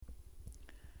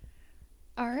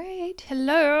All right,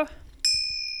 hello.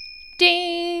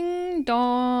 Ding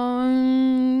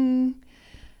dong.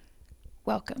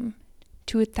 Welcome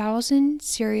to 1,000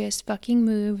 Serious Fucking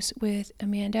Moves with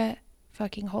Amanda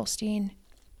fucking Holstein.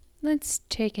 Let's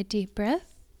take a deep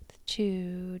breath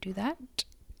to do that.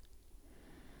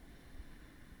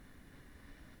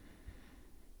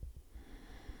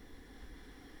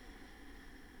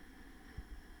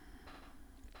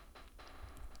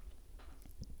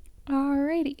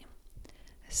 Alrighty.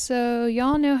 So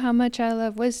y'all know how much I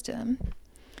love wisdom.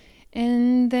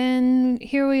 And then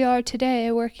here we are today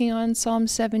working on Psalm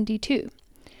 72.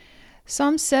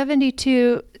 Psalm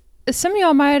 72, some of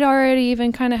y'all might already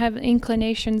even kind of have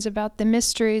inclinations about the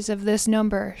mysteries of this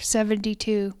number,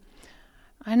 72.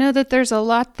 I know that there's a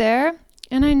lot there,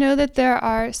 and I know that there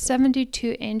are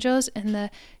 72 angels in the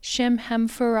Shem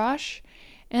Hamfarash,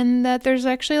 and that there's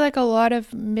actually like a lot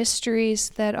of mysteries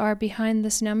that are behind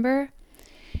this number.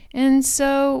 And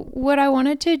so what I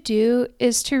wanted to do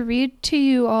is to read to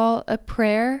you all a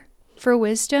prayer for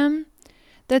wisdom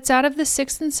that's out of the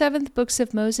 6th and 7th books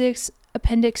of Moses,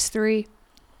 Appendix 3.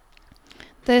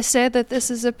 They say that this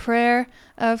is a prayer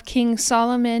of King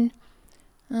Solomon.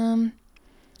 And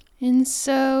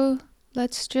so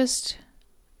let's just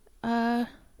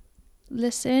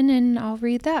listen and I'll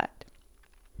read that.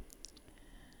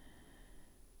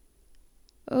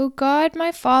 O God,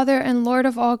 my Father and Lord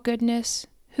of all goodness,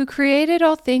 who created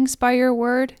all things by your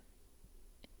word,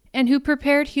 and who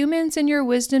prepared humans in your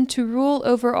wisdom to rule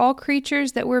over all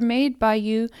creatures that were made by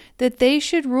you, that they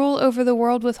should rule over the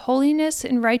world with holiness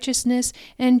and righteousness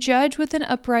and judge with an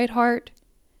upright heart.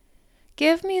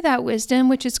 Give me that wisdom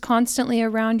which is constantly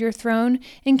around your throne,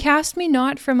 and cast me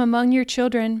not from among your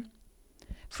children.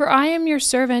 For I am your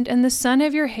servant and the son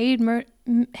of your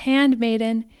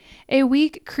handmaiden, a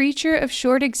weak creature of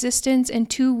short existence and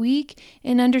too weak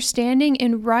in understanding,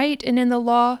 in right, and in the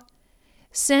law.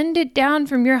 Send it down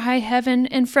from your high heaven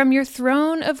and from your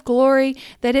throne of glory,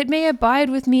 that it may abide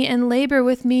with me and labor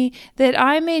with me, that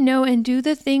I may know and do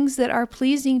the things that are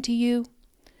pleasing to you.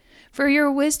 For your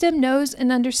wisdom knows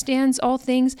and understands all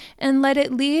things, and let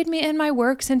it lead me in my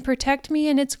works and protect me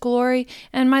in its glory,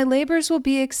 and my labors will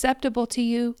be acceptable to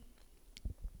you.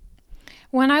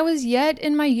 When I was yet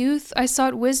in my youth, I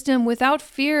sought wisdom without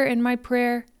fear in my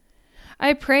prayer.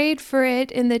 I prayed for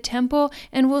it in the temple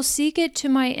and will seek it to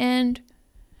my end.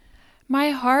 My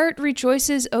heart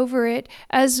rejoices over it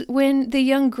as when the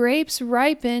young grapes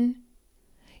ripen.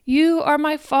 You are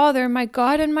my Father, my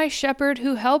God and my shepherd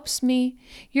who helps me.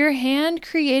 Your hand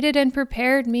created and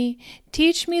prepared me.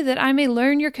 Teach me that I may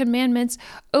learn your commandments.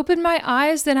 Open my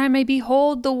eyes that I may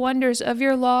behold the wonders of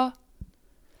your law.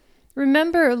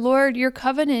 Remember, Lord, your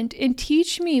covenant, and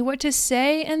teach me what to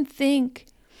say and think.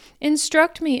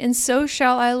 Instruct me, and so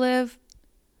shall I live.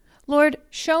 Lord,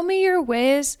 show me your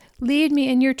ways, lead me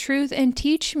in your truth, and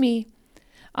teach me.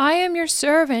 I am your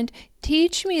servant.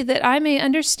 Teach me that I may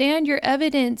understand your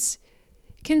evidence.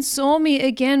 Console me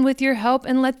again with your help,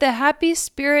 and let the happy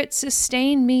spirit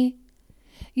sustain me.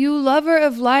 You lover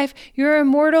of life, your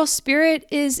immortal spirit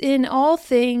is in all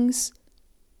things.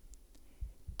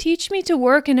 Teach me to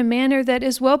work in a manner that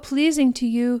is well-pleasing to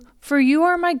you, for you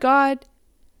are my God.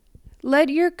 Let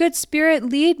your good spirit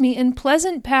lead me in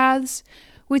pleasant paths.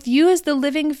 With you is the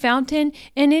living fountain,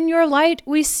 and in your light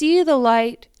we see the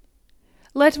light.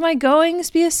 Let my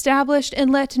goings be established,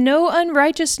 and let no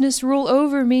unrighteousness rule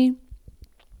over me.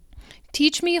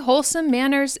 Teach me wholesome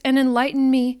manners and enlighten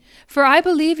me, for I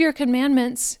believe your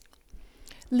commandments.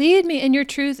 Lead me in your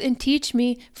truth and teach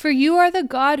me, for you are the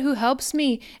God who helps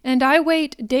me, and I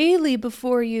wait daily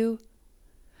before you.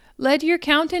 Let your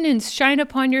countenance shine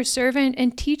upon your servant,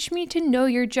 and teach me to know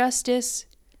your justice.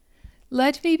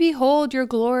 Let me behold your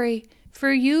glory,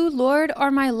 for you, Lord,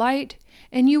 are my light,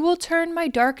 and you will turn my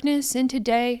darkness into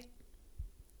day.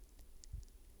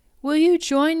 Will you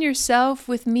join yourself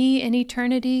with me in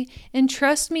eternity, and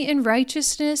trust me in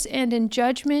righteousness and in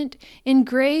judgment, in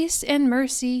grace and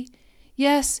mercy?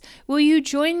 Yes, will you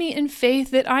join me in faith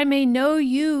that I may know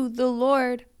you, the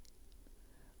Lord?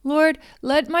 Lord,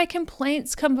 let my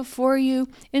complaints come before you.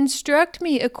 Instruct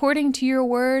me according to your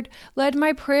word. Let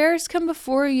my prayers come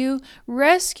before you.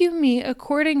 Rescue me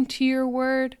according to your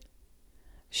word.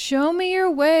 Show me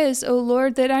your ways, O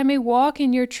Lord, that I may walk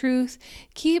in your truth.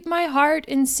 Keep my heart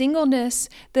in singleness,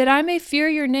 that I may fear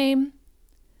your name.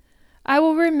 I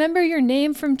will remember your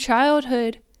name from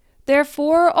childhood.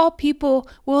 Therefore all people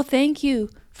will thank you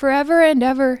forever and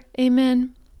ever.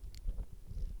 Amen.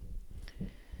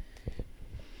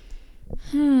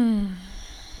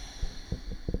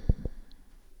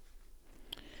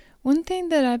 One thing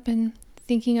that I've been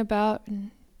thinking about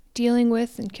and dealing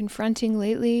with and confronting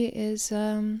lately is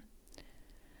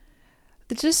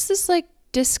just this like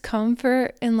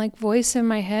discomfort and like voice in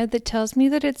my head that tells me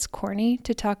that it's corny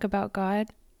to talk about God.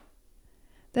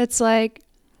 That's like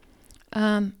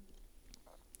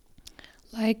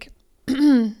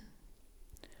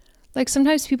like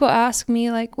sometimes people ask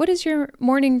me like, what does your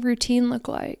morning routine look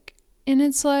like? And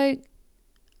it's like,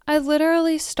 I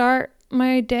literally start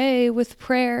my day with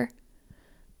prayer.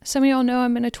 Some of y'all know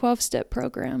I'm in a 12-step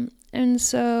program. And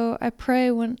so I pray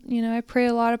I pray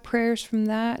a lot of prayers from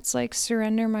that. It's like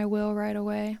surrender my will right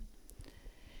away.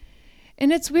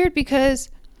 And it's weird because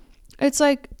it's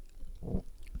like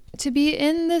to be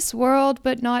in this world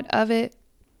but not of it.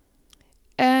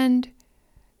 And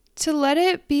to let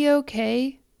it be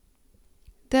okay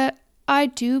that I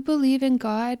do believe in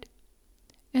God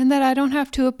and that I don't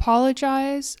have to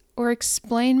apologize or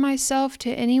explain myself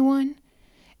to anyone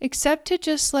except to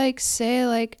just like say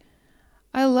like,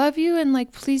 I love you and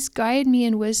like, please guide me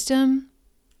in wisdom.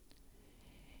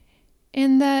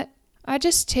 And that I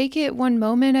just take it one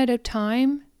moment at a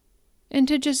time and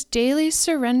to just daily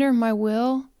surrender my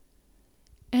will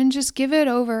and just give it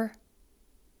over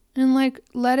and like,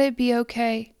 let it be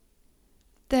okay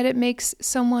that it makes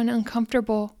someone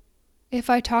uncomfortable if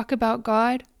I talk about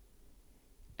God.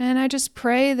 And I just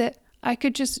pray that I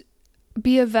could just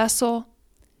be a vessel.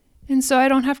 And so I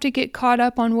don't have to get caught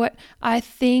up on what I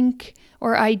think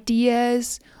or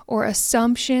ideas or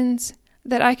assumptions,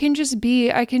 that I can just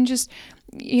be. I can just,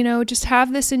 just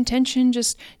have this intention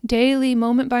just daily,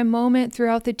 moment by moment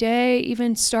throughout the day,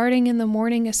 even starting in the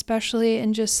morning especially,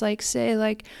 and just like say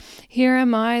like, here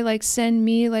am I, like send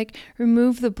me, like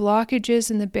remove the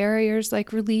blockages and the barriers,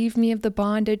 like relieve me of the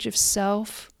bondage of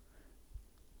self.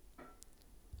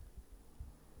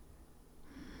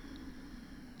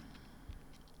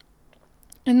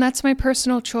 And that's my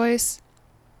personal choice.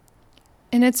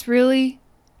 And it's really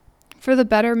for the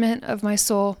betterment of my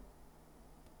soul.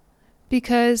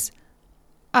 Because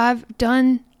I've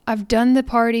done the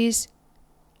parties,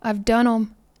 I've done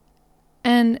them,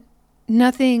 and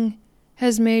nothing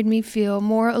has made me feel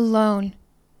more alone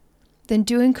than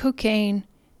doing cocaine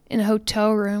in a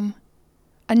hotel room,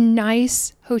 a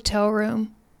nice hotel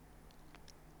room,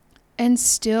 and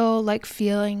still like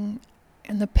feeling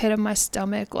in the pit of my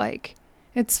stomach like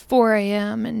it's 4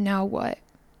 a.m. and now what?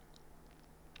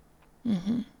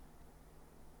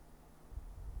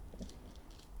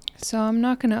 So I'm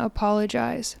not going to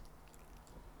apologize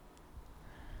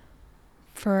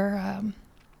for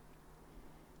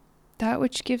that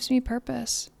which gives me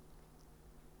purpose.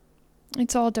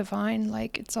 It's all divine,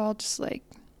 like it's all just like,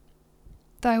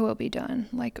 thy will be done,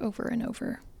 like over and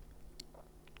over.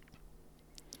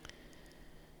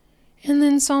 And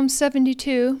then Psalm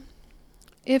 72,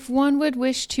 if one would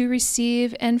wish to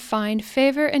receive and find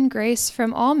favor and grace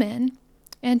from all men,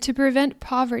 and to prevent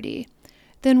poverty,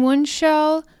 then one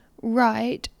shall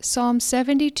write Psalm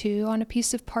 72 on a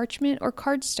piece of parchment or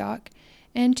cardstock,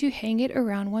 and to hang it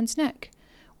around one's neck,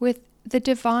 with the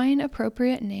divine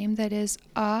appropriate name that is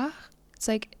Ah, it's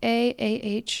like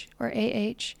A-A-H or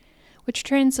A-H, which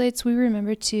translates, we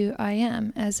remember, to I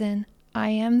am, as in, I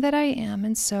am that I am,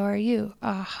 and so are you.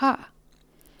 Aha.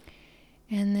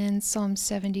 And then Psalm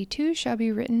 72 shall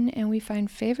be written, and we find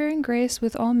favor and grace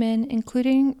with all men,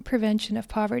 including prevention of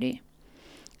poverty.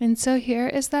 And so here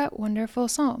is that wonderful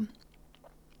psalm.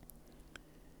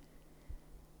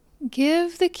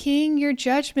 Give the king your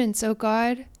judgments, O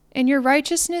God, and your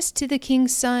righteousness to the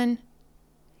king's son.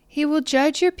 He will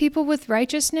judge your people with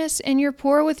righteousness and your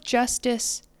poor with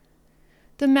justice.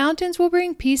 The mountains will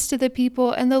bring peace to the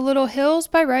people, and the little hills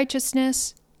by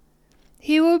righteousness.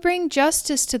 He will bring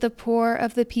justice to the poor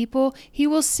of the people. He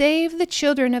will save the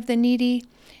children of the needy,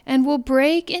 and will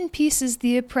break in pieces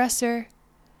the oppressor.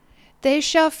 They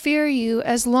shall fear you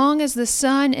as long as the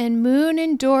sun and moon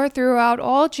endure throughout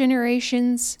all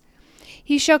generations.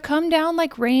 He shall come down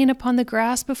like rain upon the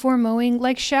grass before mowing,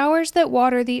 like showers that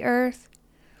water the earth.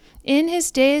 In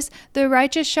his days the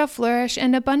righteous shall flourish,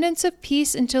 and abundance of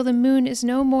peace until the moon is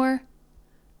no more.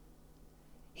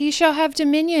 He shall have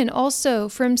dominion also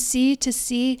from sea to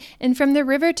sea, and from the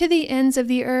river to the ends of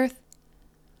the earth.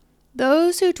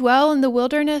 Those who dwell in the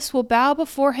wilderness will bow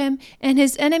before him, and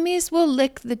his enemies will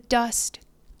lick the dust.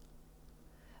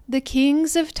 The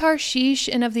kings of Tarshish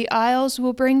and of the isles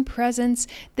will bring presents.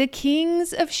 The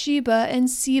kings of Sheba and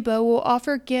Seba will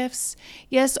offer gifts.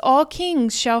 Yes, all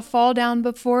kings shall fall down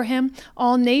before him.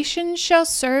 All nations shall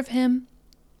serve him.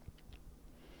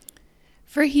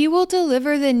 For he will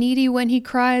deliver the needy when he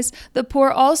cries, the poor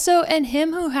also, and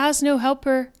him who has no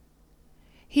helper.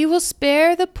 He will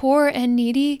spare the poor and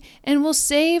needy, and will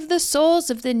save the souls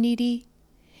of the needy.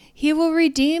 He will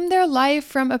redeem their life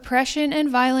from oppression and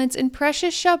violence, and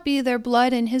precious shall be their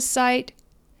blood in his sight.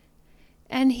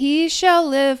 And he shall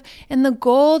live, and the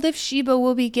gold of Sheba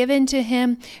will be given to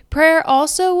him. Prayer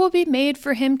also will be made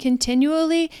for him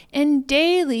continually, and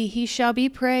daily he shall be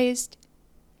praised.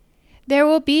 There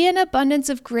will be an abundance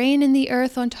of grain in the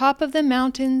earth on top of the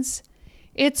mountains.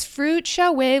 Its fruit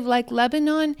shall wave like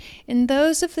Lebanon, and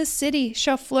those of the city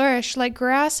shall flourish like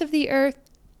grass of the earth.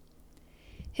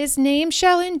 His name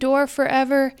shall endure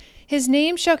forever. His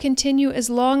name shall continue as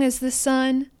long as the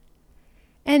sun.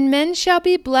 And men shall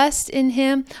be blessed in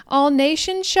him. All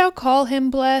nations shall call him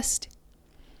blessed.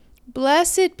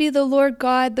 Blessed be the Lord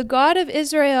God, the God of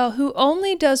Israel, who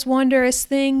only does wondrous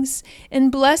things.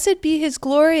 And blessed be his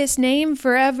glorious name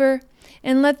forever.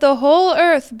 And let the whole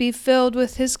earth be filled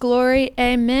with his glory.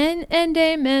 Amen and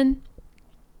amen.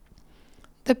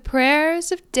 The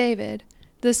prayers of David,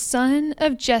 the son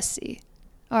of Jesse,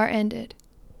 are ended.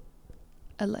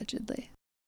 Allegedly.